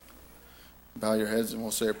Bow your heads and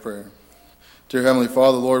we'll say a prayer. Dear Heavenly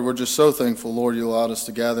Father, Lord, we're just so thankful, Lord, you allowed us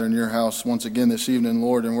to gather in your house once again this evening,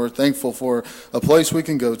 Lord, and we're thankful for a place we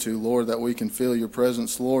can go to, Lord, that we can feel your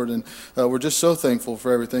presence, Lord, and we're just so thankful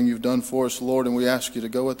for everything you've done for us, Lord, and we ask you to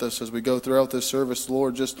go with us as we go throughout this service,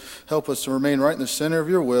 Lord. Just help us to remain right in the center of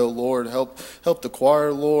your will, Lord. Help the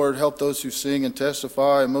choir, Lord. Help those who sing and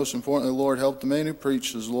testify, and most importantly, Lord, help the man who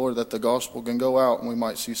preaches, Lord, that the gospel can go out and we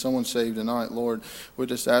might see someone saved tonight, Lord. We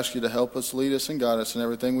just ask you to help us, lead us, and guide us in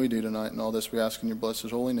everything we do tonight, and all this we ask in your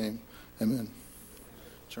blessed holy name. Amen.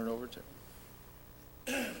 Turn it over to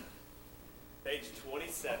page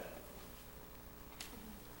 27.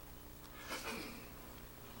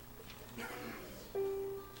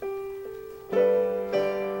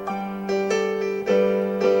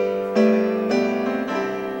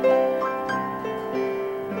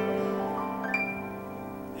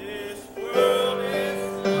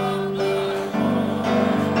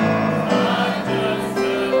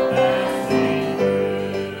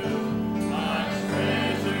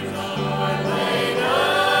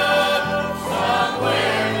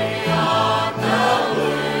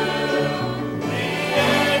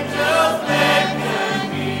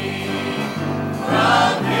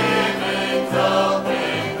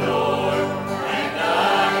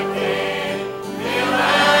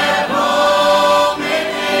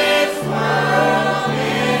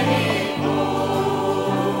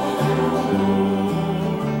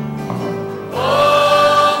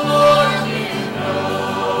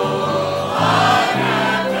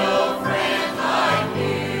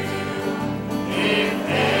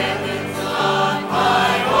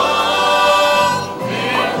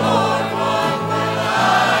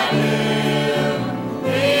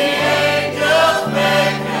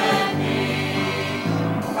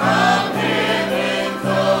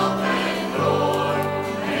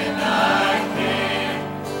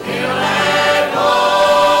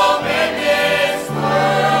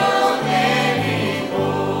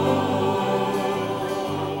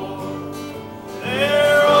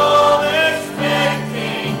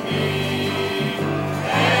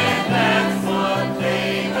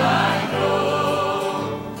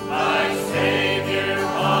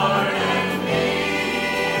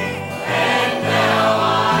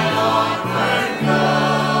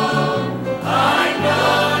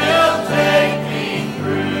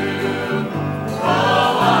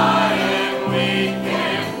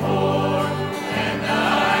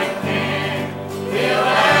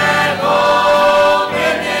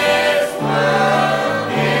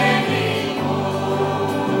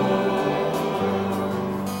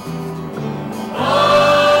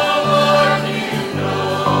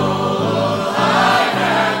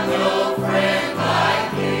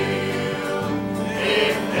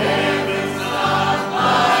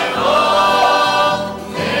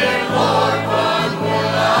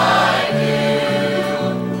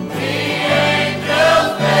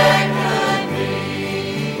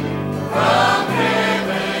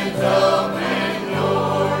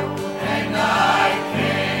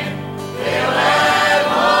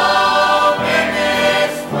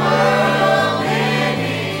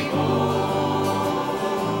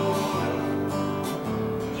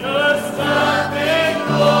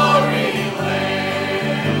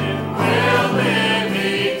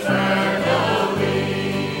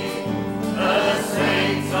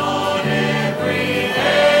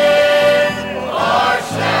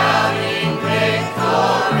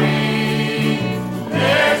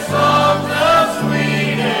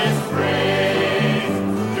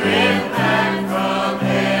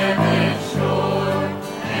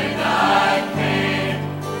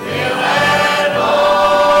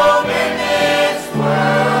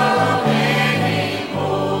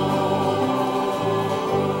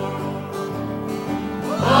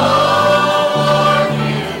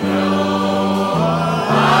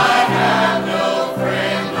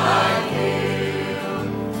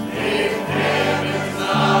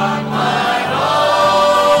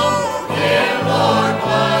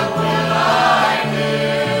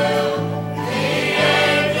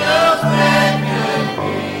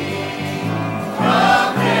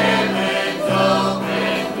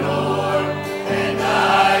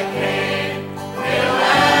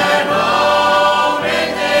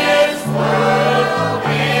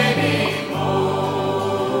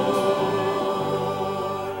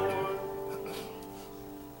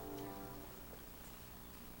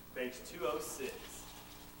 Page 206.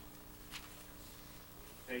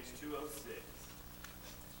 Page 206.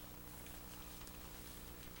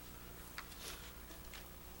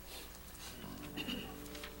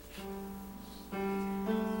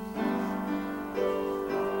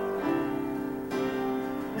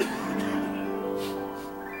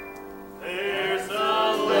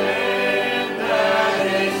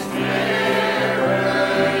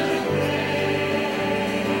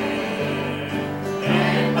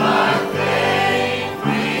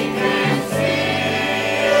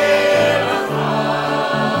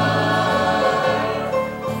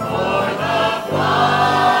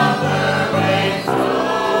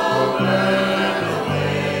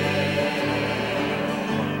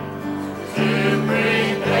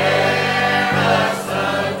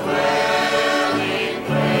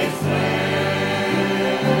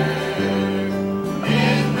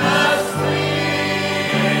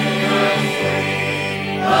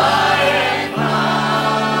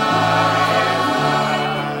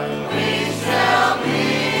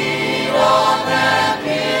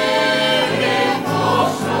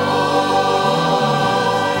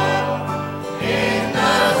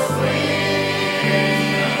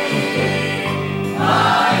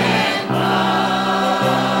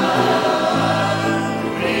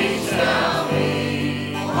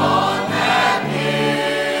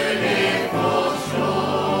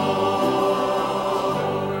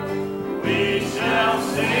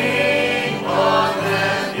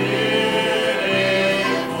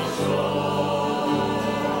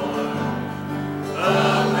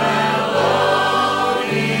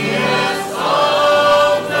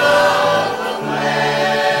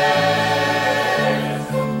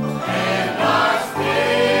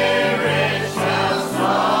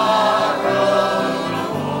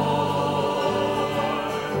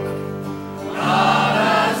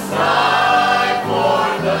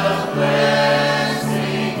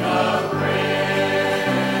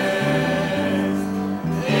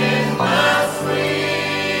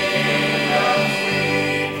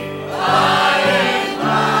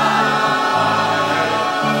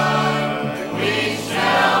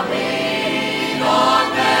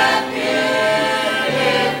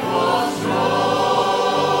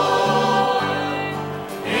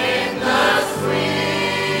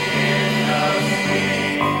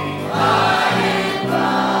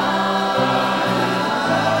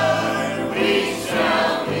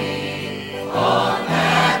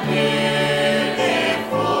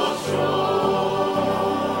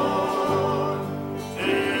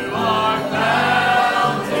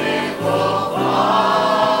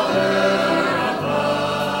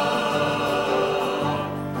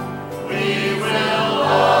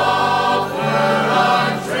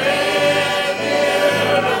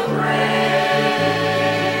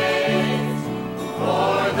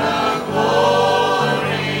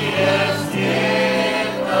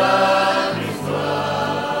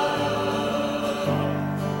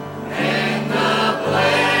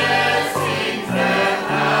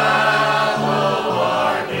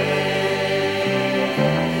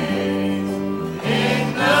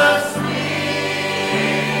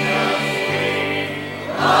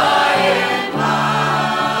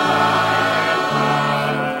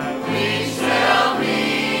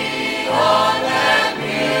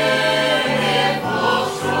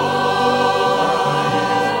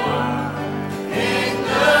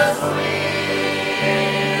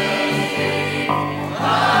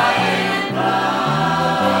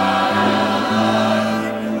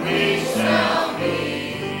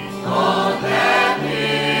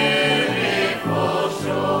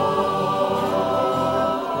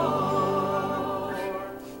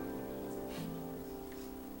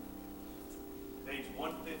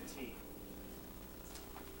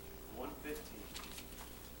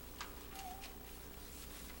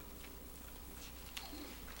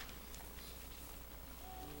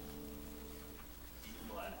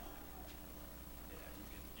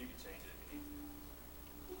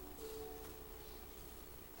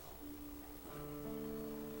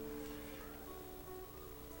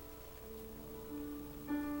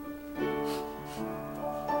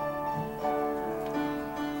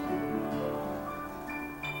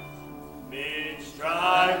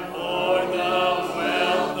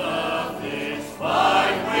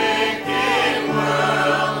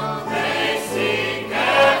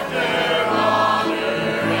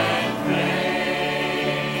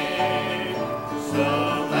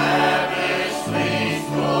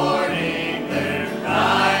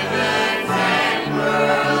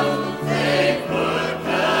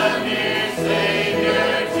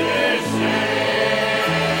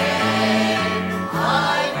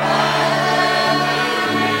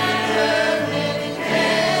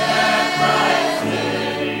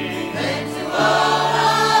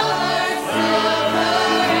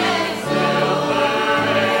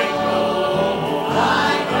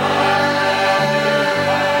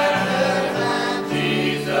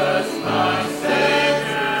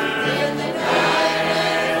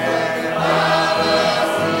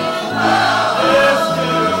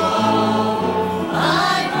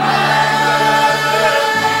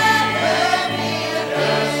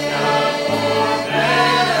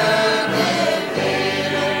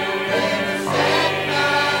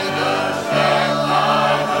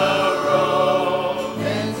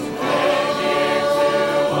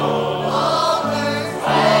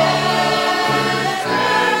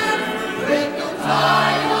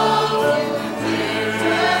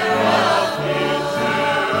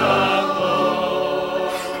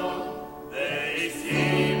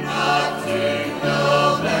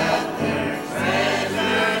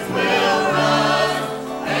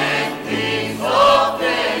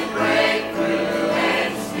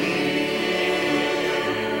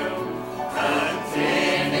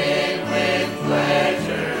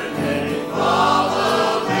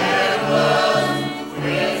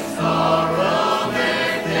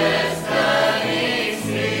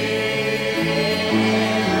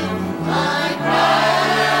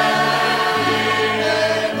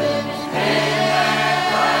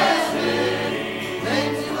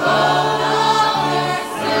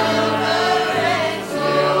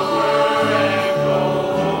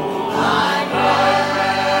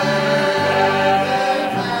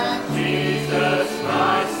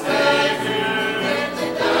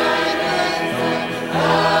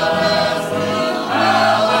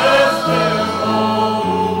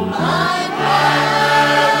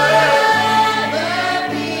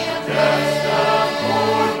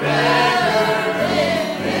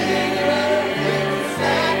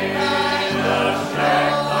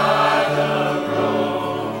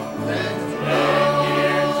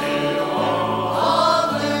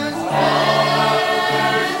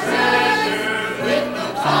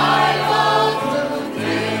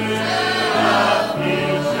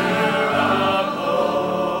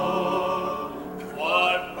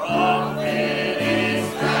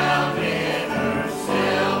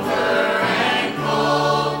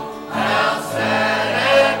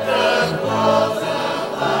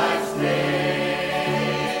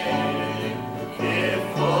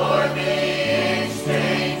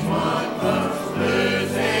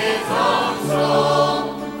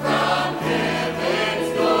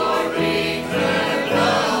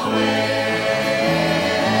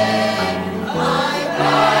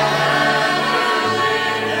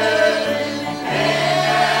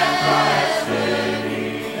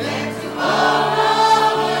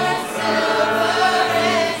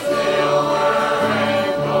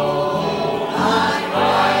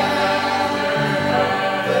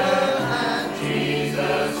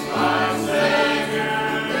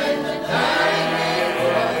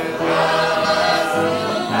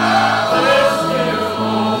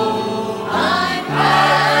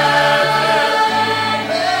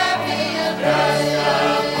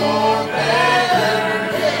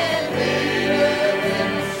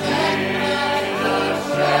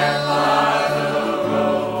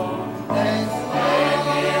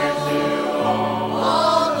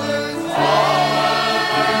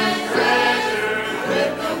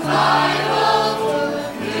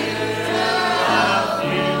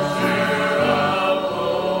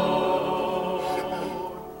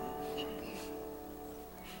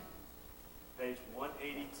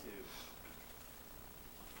 182.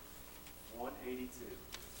 182.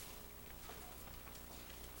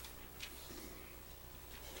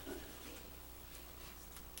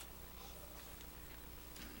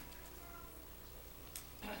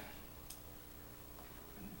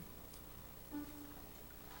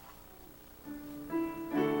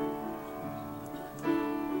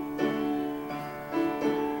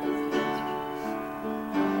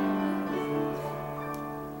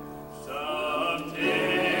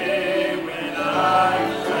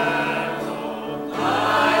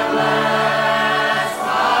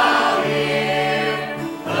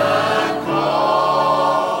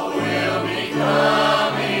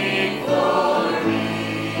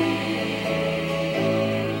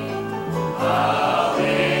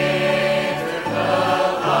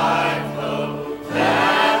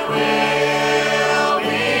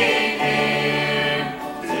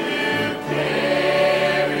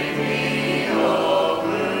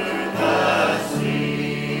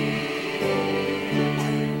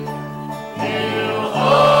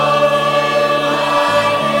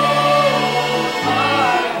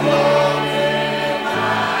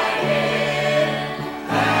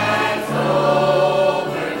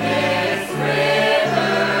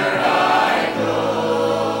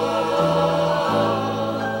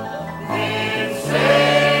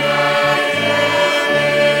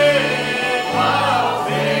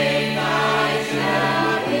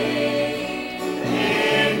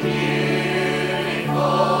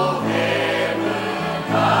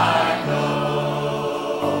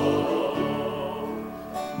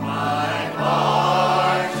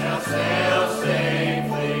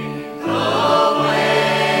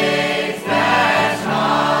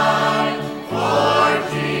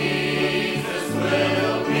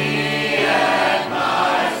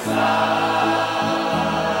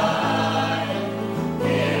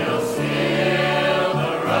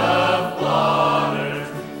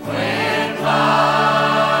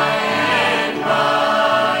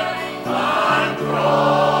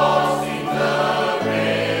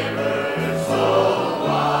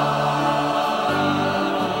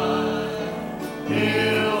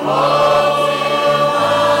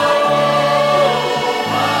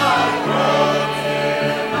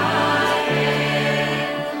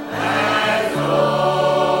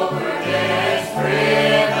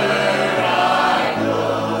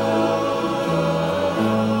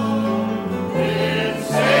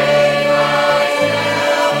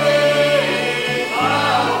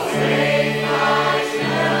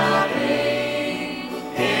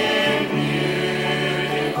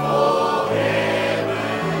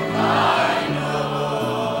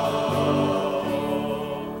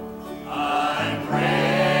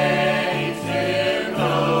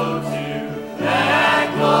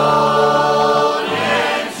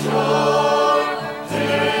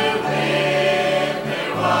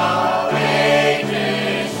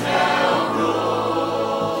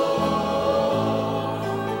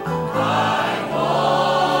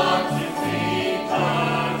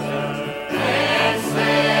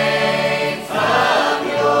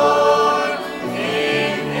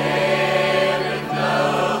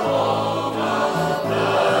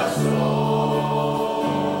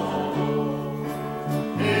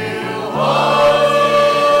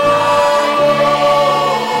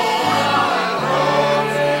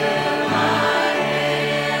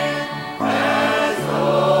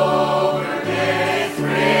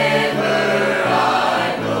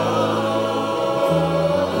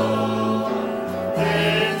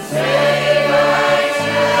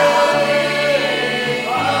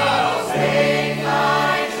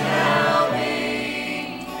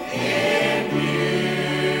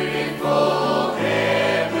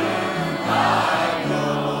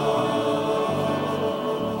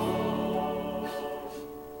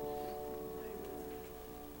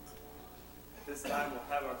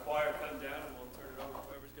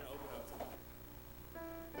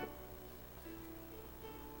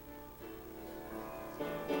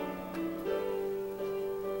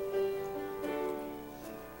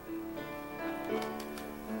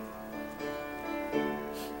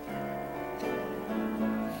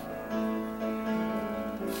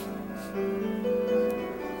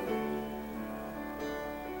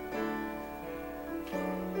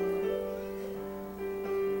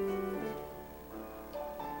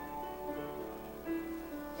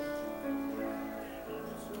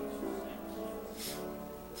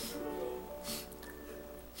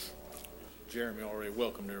 Jeremy already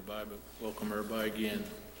welcomed everybody, but welcome everybody again.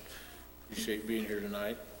 Appreciate being here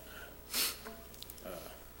tonight.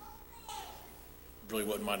 Really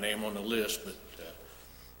wasn't my name on the list, but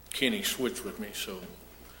Kenny switched with me, so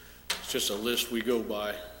it's just a list we go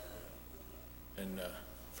by. And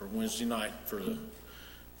for Wednesday night, for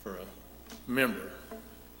a member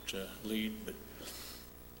to lead, but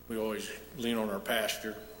we always lean on our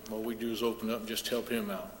pastor. What we do is open up and just help him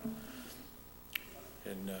out.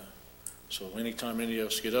 And so anytime any of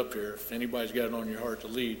us get up here, if anybody's got it on your heart to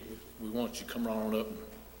lead, we want you to come on up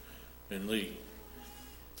and lead.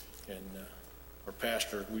 And our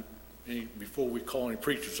pastor, before we call any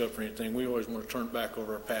preachers up or anything, we always want to turn it back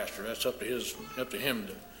over our pastor. That's up to him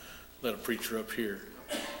to let a preacher up here.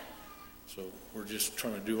 So we're just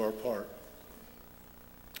trying to do our part.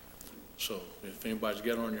 So if anybody's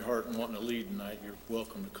got it on your heart and wanting to lead tonight, you're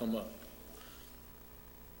welcome to come up.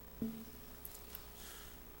 And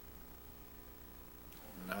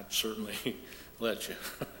I'd certainly let you.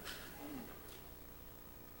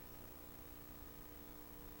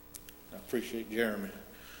 I appreciate Jeremy.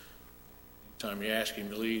 Anytime you ask him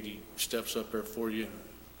to lead, he steps up there for you.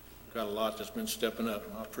 Got a lot that's been stepping up,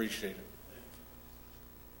 and I appreciate it.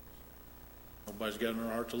 Nobody's got it on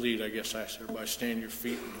their heart to lead. I guess I ask everybody to stand to your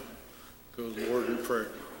feet and go to the Lord in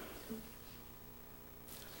prayer.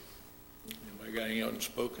 Anybody got any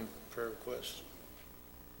unspoken prayer requests?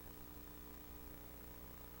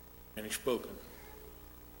 Any spoken?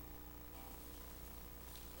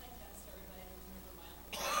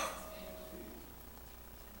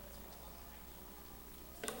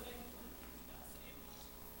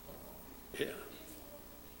 Yeah.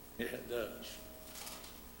 Yeah, it does.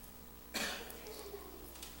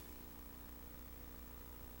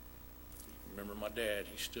 Remember my dad,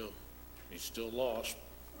 he's still lost.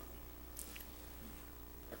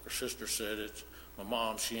 Like her sister said, it's my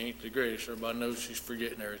mom, she ain't the greatest. Everybody knows she's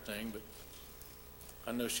forgetting everything, but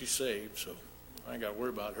I know she's saved, so I ain't got to worry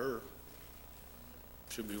about her.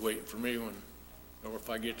 She'll be waiting for me or if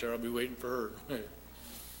I get there, I'll be waiting for her.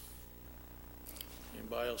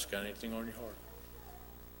 Anybody else got anything on your heart?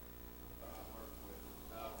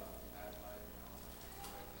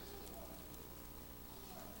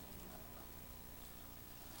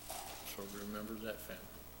 So remember that family.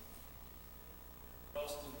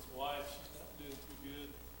 Austin's wife, she's not doing too good.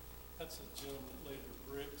 That's a gentleman that laid her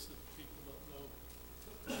bricks that people don't know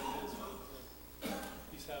who it is, but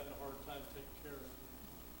he's having a hard time taking care of it.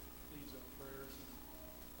 Needs our prayers.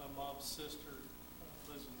 My mom's sister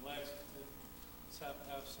lives in Lexington. Just happen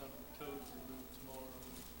to have some of her toes removed tomorrow.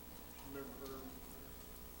 Remember her.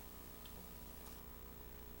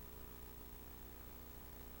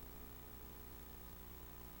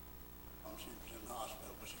 She was in the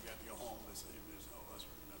hospital, but she got to go home this evening, so let's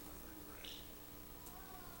remember her in prayer.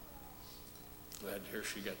 Glad to hear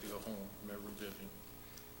she got to go home. Remember Vivian.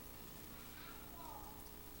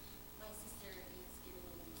 My sister is getting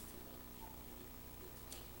used to it.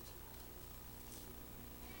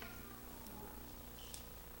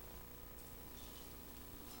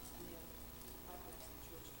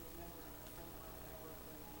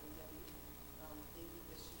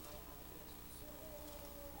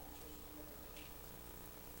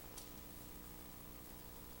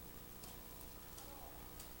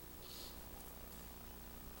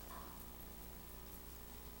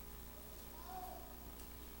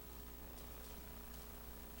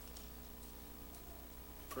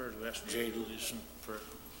 Prayer to ask Jay to listen. Prayer.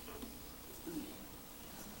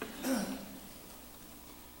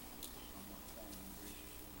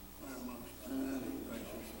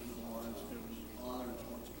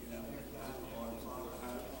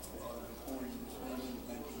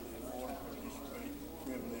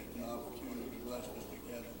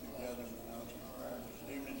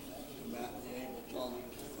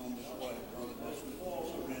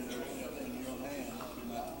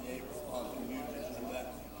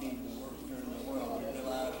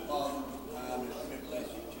 Realize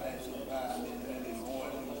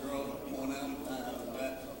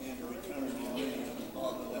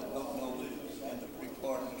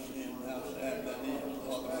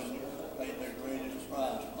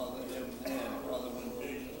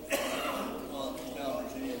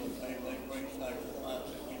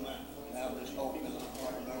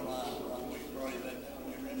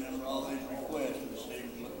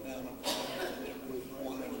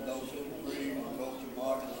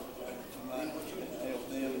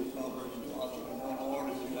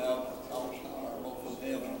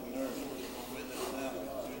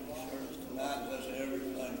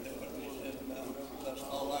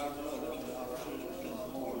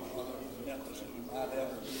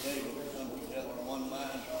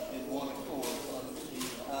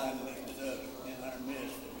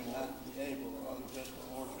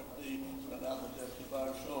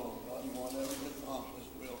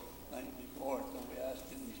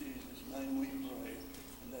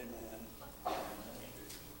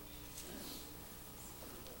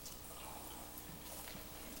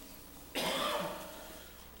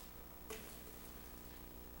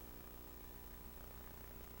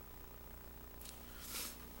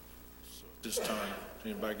this time.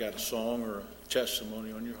 Anybody got a song or a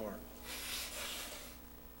testimony on your heart?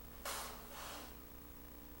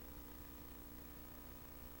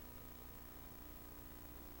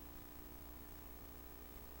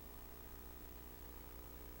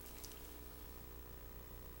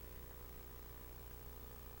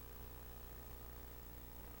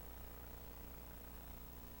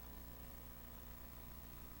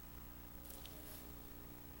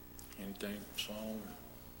 Anything, song?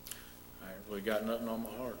 I ain't really got nothing on my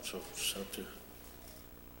heart, so it's up to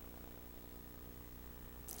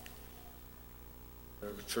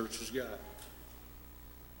whatever the church has got.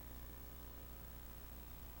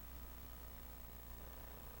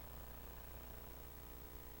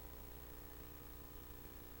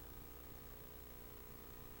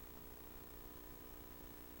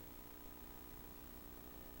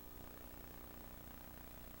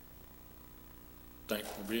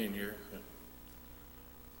 Thankful for being here.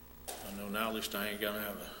 I know now at least I ain't gonna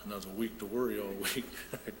have another week to worry all week.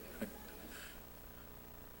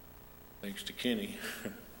 Thanks to Kenny.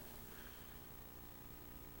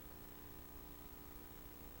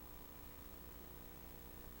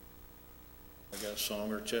 I got a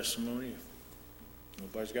song or testimony. If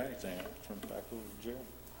nobody's got anything, I'll turn it back over to Jerry.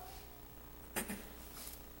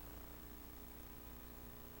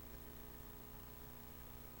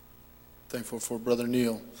 Thankful for Brother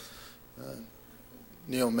Neil.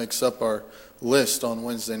 Neil makes up our list on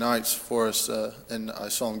Wednesday nights for us, and I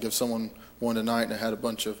saw him give someone one tonight, and it had a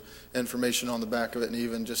bunch of information on the back of it, and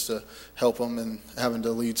even just to help them and having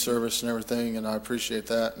to lead service and everything, and I appreciate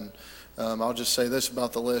that. And I'll just say this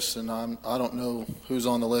about the list, and I don't know who's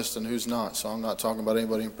on the list and who's not, so I'm not talking about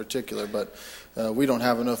anybody in particular, but we don't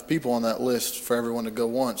have enough people on that list for everyone to go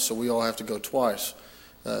once, so we all have to go twice.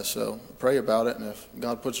 So pray about it, and if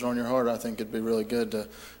God puts it on your heart, I think it'd be really good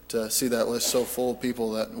to see that list so full of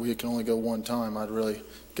people that we can only go one time. I'd really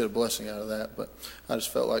get a blessing out of that. But I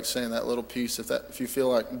just felt like saying that little piece. If you feel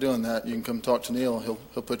like doing that, you can come talk to Neil.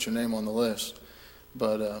 He'll put your name on the list.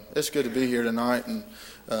 But it's good to be here tonight, and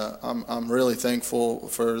I'm really thankful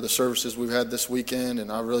for the services we've had this weekend,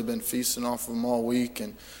 and I've really been feasting off of them all week.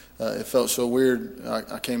 And it felt so weird.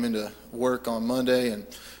 I came into work on Monday, and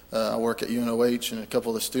I work at UNOH, and a couple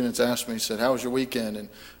of the students asked me, said, "How was your weekend?" And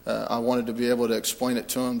I wanted to be able to explain it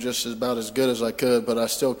to them just about as good as I could, but I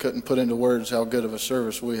still couldn't put into words how good of a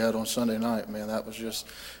service we had on Sunday night. Man, that was just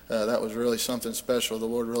that was really something special. The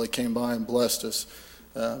Lord really came by and blessed us.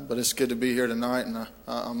 But it's good to be here tonight, and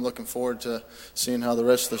I'm looking forward to seeing how the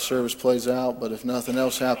rest of the service plays out. But if nothing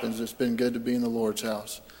else happens, it's been good to be in the Lord's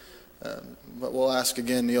house. But we'll ask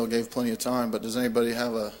again. Neil gave plenty of time, but does anybody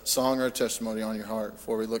have a song or a testimony on your heart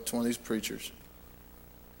before we look to one of these preachers?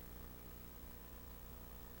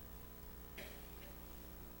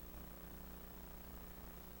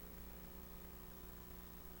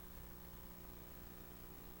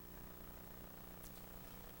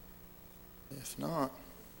 If not,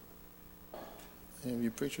 any of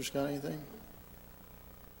you preachers got anything?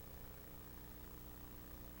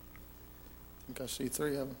 I think I see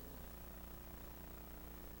three of them.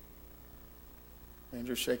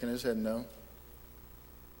 Andrew's shaking his head no.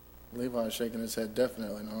 Levi's shaking his head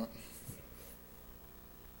definitely not.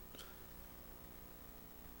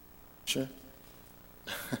 Sure.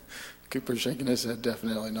 Cooper's shaking his head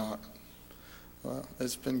definitely not. Well,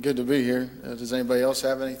 it's been good to be here. Does anybody else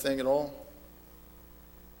have anything at all?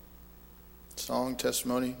 Song,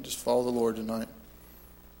 testimony, just follow the Lord tonight.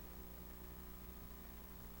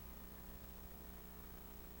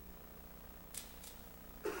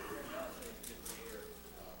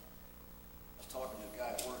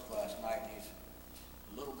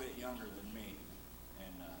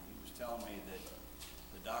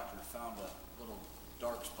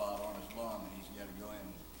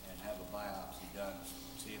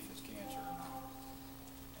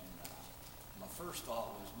 First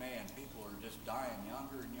thought was, man, people are just dying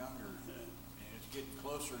younger and younger, and it's getting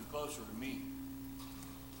closer and closer to me.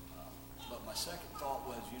 But my second thought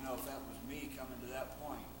was, if that was me coming to that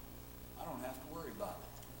point, I don't have to worry about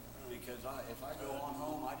it, because if I go on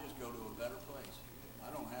home, I just go to a better place. I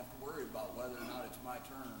don't have to worry about whether or not it's my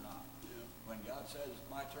turn or not. When God says it's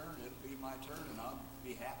my turn, it'll be my turn, and I'll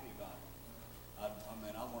be happy about it.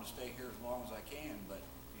 I want to stay here as long as I can, but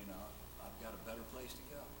I've got a better place to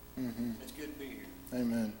go. Mm-hmm. It's good to be here.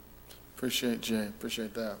 Amen. Appreciate Jay.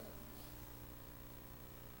 Appreciate that.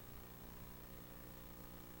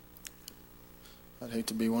 I'd hate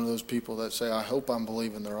to be one of those people that say, I hope I'm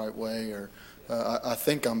believing the right way, or I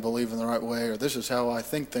think I'm believing the right way, or this is how I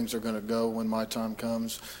think things are going to go when my time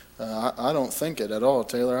comes. I don't think it at all,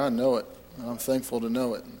 Taylor. I know it. I'm thankful to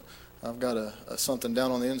know it. I've got something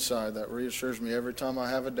down on the inside that reassures me every time I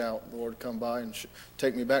have a doubt. The Lord come by and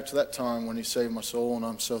take me back to that time when He saved my soul, and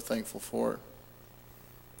I'm so thankful for it.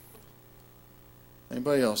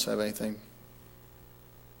 Anybody else have anything?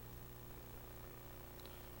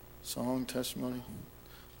 Song, testimony?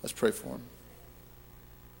 Let's pray for him.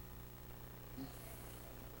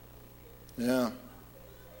 Yeah.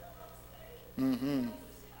 Mm-hmm.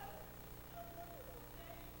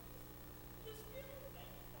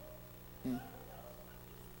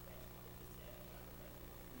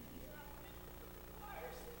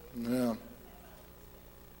 Yeah.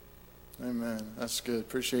 Amen. That's good.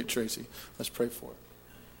 Appreciate Tracy. Let's pray for it.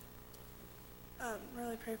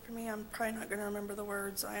 Really pray for me. I'm probably not going to remember the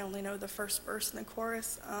words. I only know the first verse and the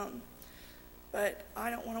chorus. But I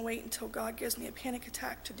don't want to wait until God gives me a panic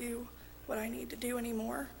attack to do what I need to do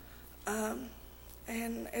anymore. And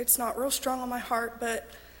it's not real strong on my heart, but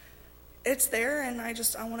it's there, and I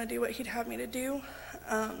want to do what He'd have me to do.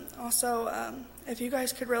 Also, if you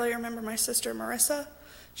guys could really remember my sister Marissa,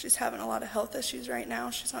 she's having a lot of health issues right now.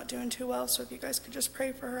 She's not doing too well, so if you guys could just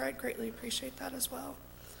pray for her, I'd greatly appreciate that as well.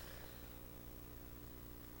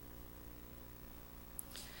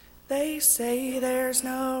 They say there's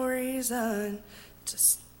no reason to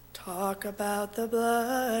talk about the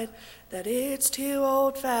blood, that it's too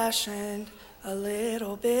old-fashioned, a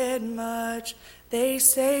little bit much. They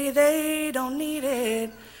say they don't need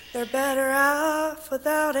it, they're better off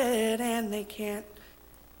without it, and they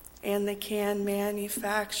can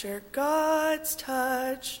manufacture God's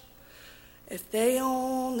touch. If they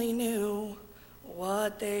only knew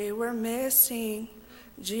what they were missing.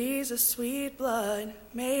 Jesus' sweet blood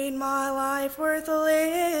made my life worth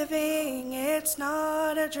living. It's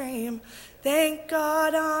not a dream. Thank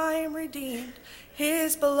God I'm redeemed.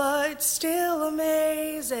 His blood still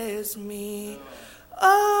amazes me.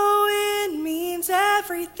 Oh, it means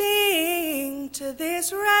everything to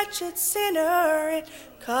this wretched sinner. It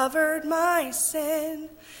covered my sin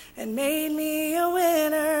and made me a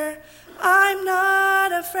winner. I'm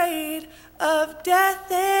not afraid of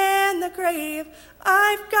death and the grave.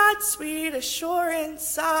 I've got sweet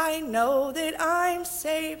assurance. I know that I'm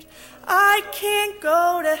saved. I can't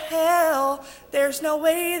go to hell. There's no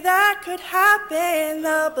way that could happen.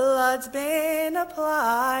 The blood's been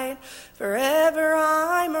applied. Forever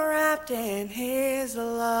I'm wrapped in His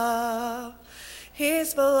love.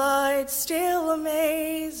 His blood still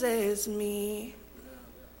amazes me.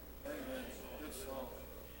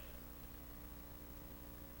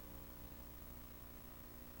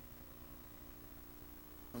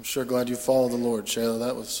 I'm sure glad you followed the Lord, Shayla.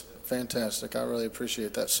 That was fantastic. I really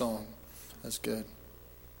appreciate that song. That's good.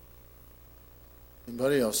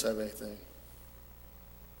 Anybody else have anything?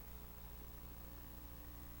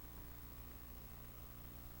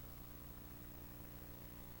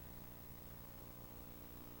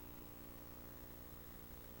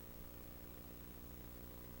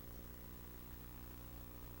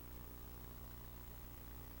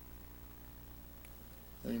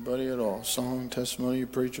 Anybody at all? Song, testimony,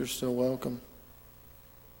 preacher, still welcome.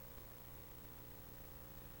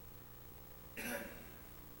 I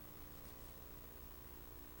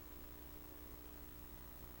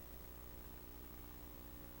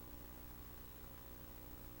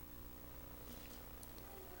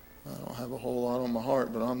don't have a whole lot on my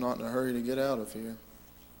heart, but I'm not in a hurry to get out of here.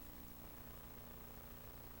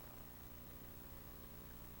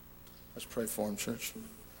 Let's pray for him, church.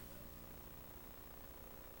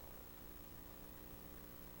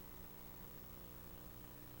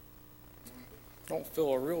 Don't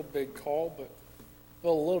feel a real big call, but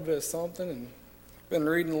feel a little bit of something, and been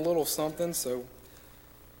reading a little something, so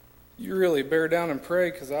you really bear down and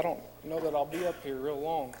pray, because I don't know that I'll be up here real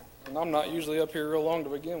long, and I'm not usually up here real long to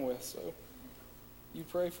begin with, so you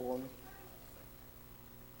pray for me.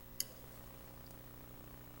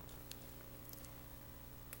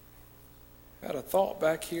 I had a thought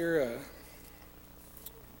back here,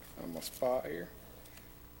 on my spot here.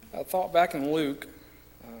 I had a thought back in Luke,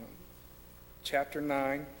 chapter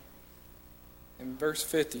 9 and verse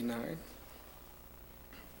 59.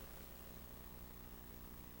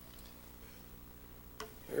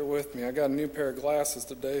 Bear with me. I got a new pair of glasses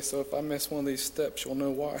today, so if I miss one of these steps, you'll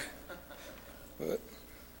know why. But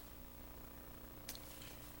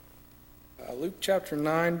Luke chapter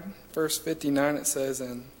 9, verse 59, it says,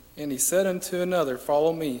 And he said unto another,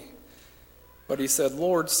 Follow me. But he said,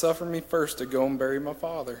 Lord, suffer me first to go and bury my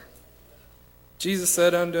father. Jesus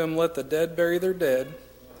said unto him, Let the dead bury their dead,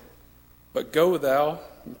 but go thou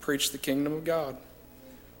and preach the kingdom of God.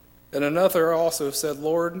 And another also said,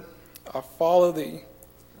 Lord, I follow thee,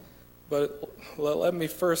 but let me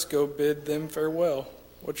first go bid them farewell.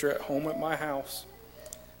 which are at home at my house.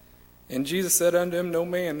 And Jesus said unto him, No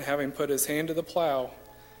man, having put his hand to the plow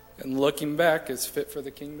and looking back, is fit for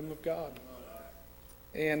the kingdom of God.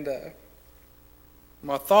 And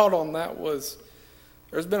my thought on that was,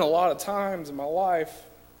 there's been a lot of times in my life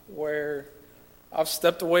where I've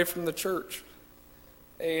stepped away from the church.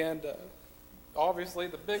 And obviously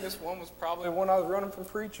the biggest one was probably when I was running from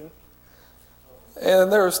preaching.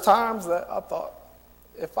 And there was times that I thought,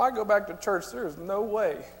 if I go back to church, there is no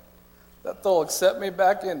way that they'll accept me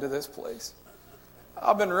back into this place.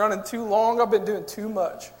 I've been running too long. I've been doing too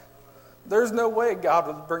much. There's no way God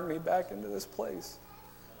would bring me back into this place.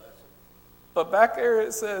 But back there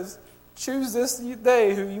it says, choose this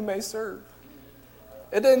day who you may serve.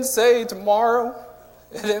 It didn't say tomorrow.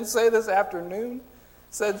 It didn't say this afternoon. It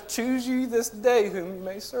said, choose you this day whom you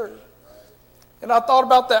may serve. And I thought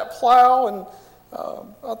about that plow, and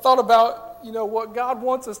I thought about, what God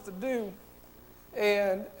wants us to do.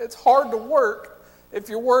 And it's hard to work if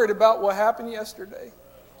you're worried about what happened yesterday.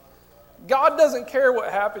 God doesn't care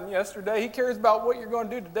what happened yesterday. He cares about what you're going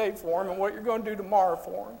to do today for him and what you're going to do tomorrow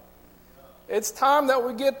for him. It's time that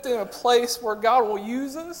we get in a place where God will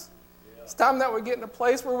use us. It's time that we get in a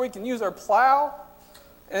place where we can use our plow.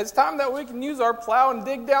 And it's time that we can use our plow and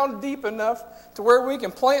dig down deep enough to where we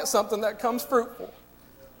can plant something that comes fruitful.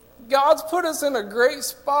 God's put us in a great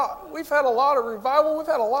spot. We've had a lot of revival. We've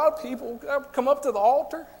had a lot of people come up to the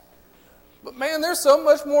altar. But man, there's so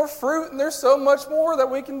much more fruit and there's so much more that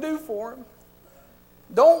we can do for him.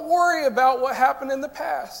 Don't worry about what happened in the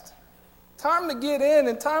past. Time to get in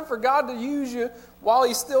and time for God to use you while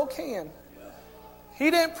he still can. He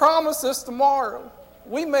didn't promise us tomorrow.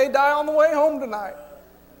 We may die on the way home tonight.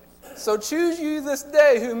 So choose you this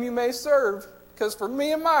day whom you may serve. Because for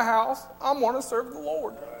me and my house, I'm going to serve the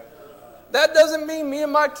Lord. That doesn't mean me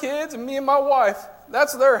and my kids and me and my wife.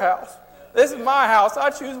 That's their house. This is my house. I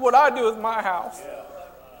choose what I do with my house.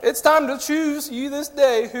 It's time to choose you this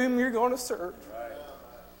day whom you're going to serve.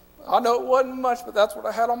 I know it wasn't much, but that's what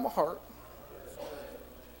I had on my heart.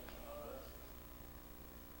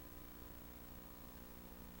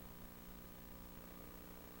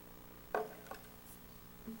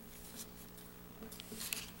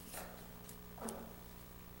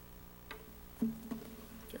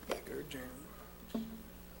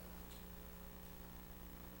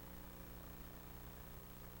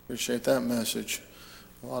 Appreciate that message.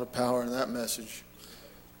 A lot of power in that message.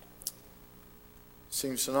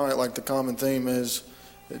 Seems tonight like the common theme is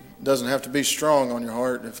it doesn't have to be strong on your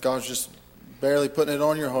heart. If God's just barely putting it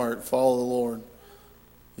on your heart, follow the Lord.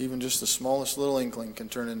 Even just the smallest little inkling can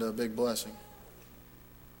turn into a big blessing.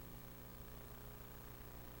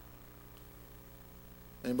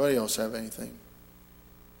 Anybody else have anything?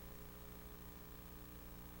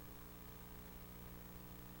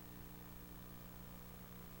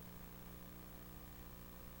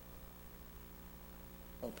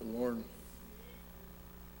 Help the Lord.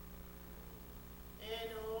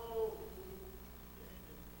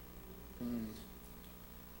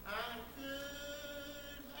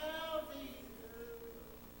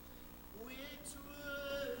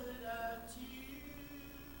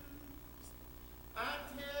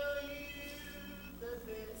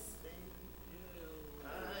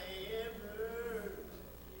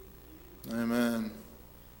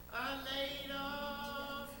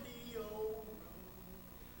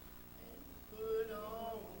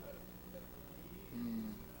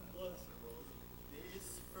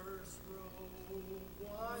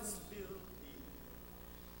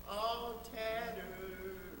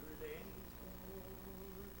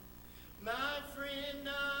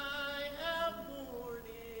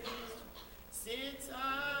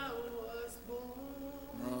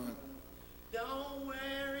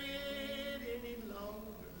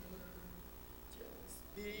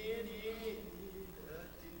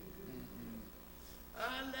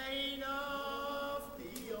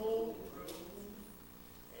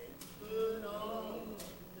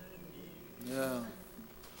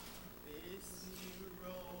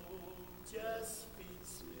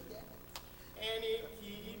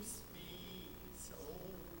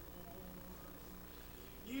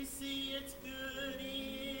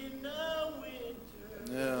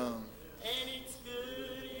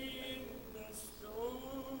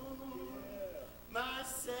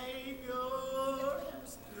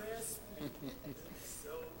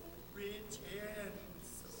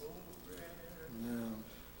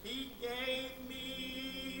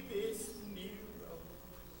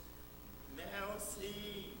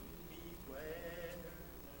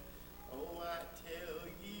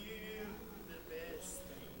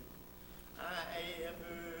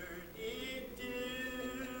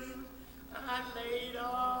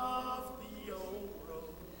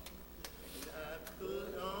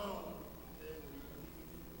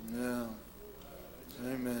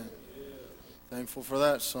 Thankful for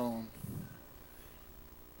that song.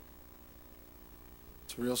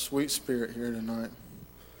 It's a real sweet spirit here tonight.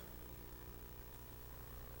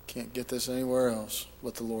 Can't get this anywhere else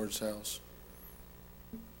but the Lord's house.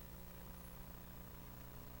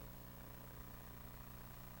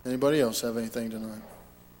 Anybody else have anything tonight?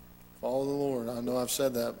 Follow the Lord. I know I've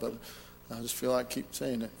said that, but I just feel like I keep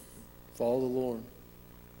saying it. Follow the Lord.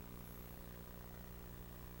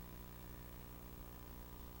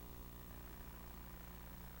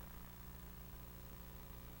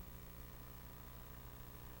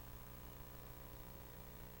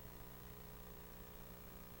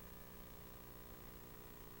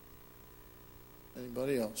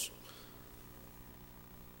 Anybody else?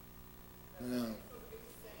 Yeah.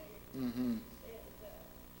 Mm-hmm.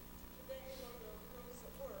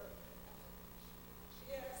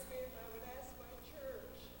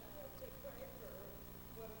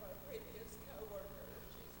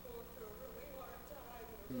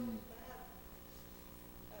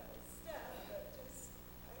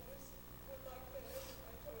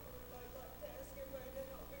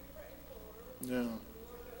 Yeah.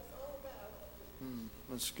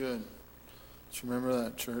 That's good. Just remember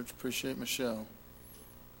that, church. Appreciate Michelle.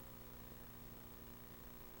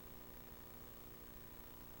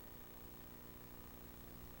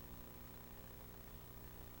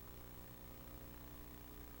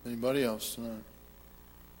 Anybody else tonight?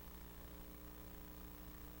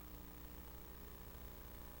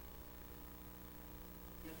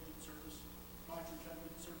 Service. My church had a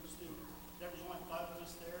good service too. There was only 5 of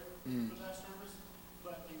us there for that service,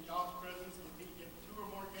 but in God's presence, if 2 or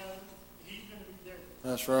more gathered, He's going to be there.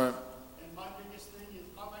 That's right. And my biggest thing is,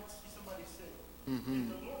 I like to see somebody saved.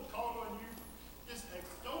 Mm-hmm. If the Lord called on you, just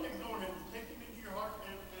don't ignore Him. Take Him into your heart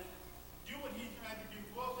and do what He's trying to do.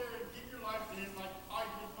 Go out there and give your life to Him like I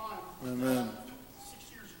did mine. Amen.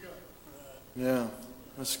 6 years ago. Yeah,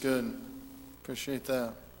 that's good. Appreciate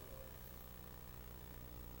that.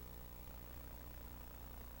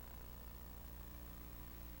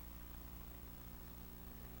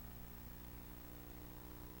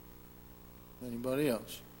 Anybody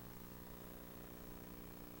else?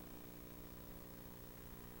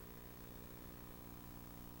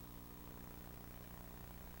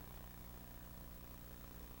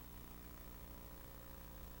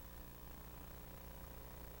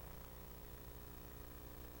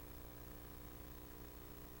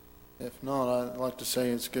 If not, I'd like to say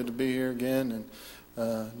it's good to be here again,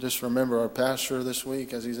 and just remember our pastor this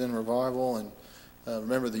week as he's in revival, and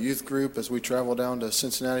remember the youth group as we travel down to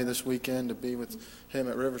Cincinnati this weekend to be with him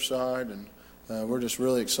at Riverside, and we're just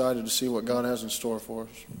really excited to see what God has in store for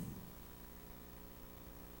us.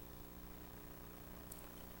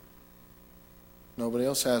 Nobody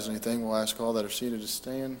else has anything. We'll ask all that are seated to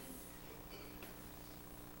stand.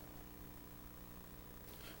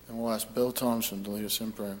 And we'll ask Bill Thompson to lead us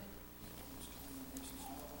in prayer.